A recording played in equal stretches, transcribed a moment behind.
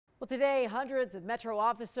Well, today, hundreds of Metro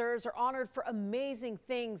officers are honored for amazing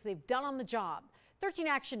things they've done on the job. 13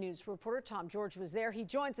 Action News reporter Tom George was there. He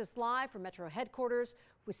joins us live from Metro headquarters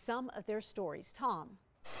with some of their stories. Tom.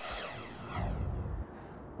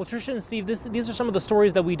 Well, Trisha and Steve, these are some of the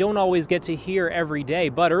stories that we don't always get to hear every day.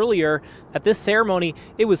 But earlier at this ceremony,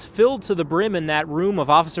 it was filled to the brim in that room of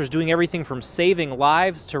officers doing everything from saving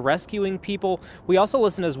lives to rescuing people. We also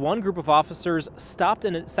listened as one group of officers stopped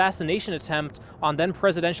an assassination attempt on then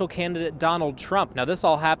presidential candidate Donald Trump. Now, this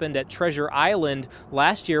all happened at Treasure Island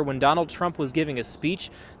last year when Donald Trump was giving a speech.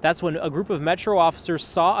 That's when a group of Metro officers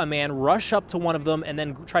saw a man rush up to one of them and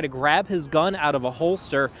then try to grab his gun out of a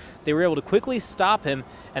holster. They were able to quickly stop him,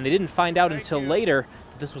 and they didn't find out until later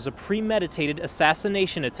that this was a premeditated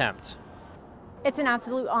assassination attempt. It's an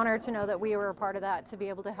absolute honor to know that we were a part of that, to be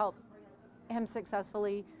able to help him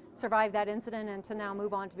successfully survive that incident and to now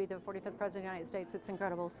move on to be the 45th President of the United States. It's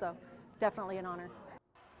incredible, so definitely an honor.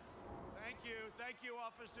 Thank you,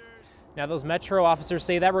 officers. Now, those Metro officers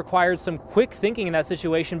say that required some quick thinking in that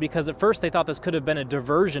situation because at first they thought this could have been a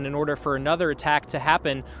diversion in order for another attack to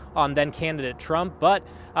happen on then candidate Trump. But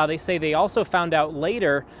they say they also found out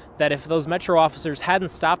later that if those Metro officers hadn't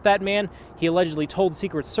stopped that man, he allegedly told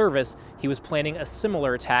Secret Service he was planning a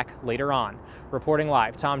similar attack later on. Reporting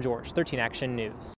live, Tom George, 13 Action News.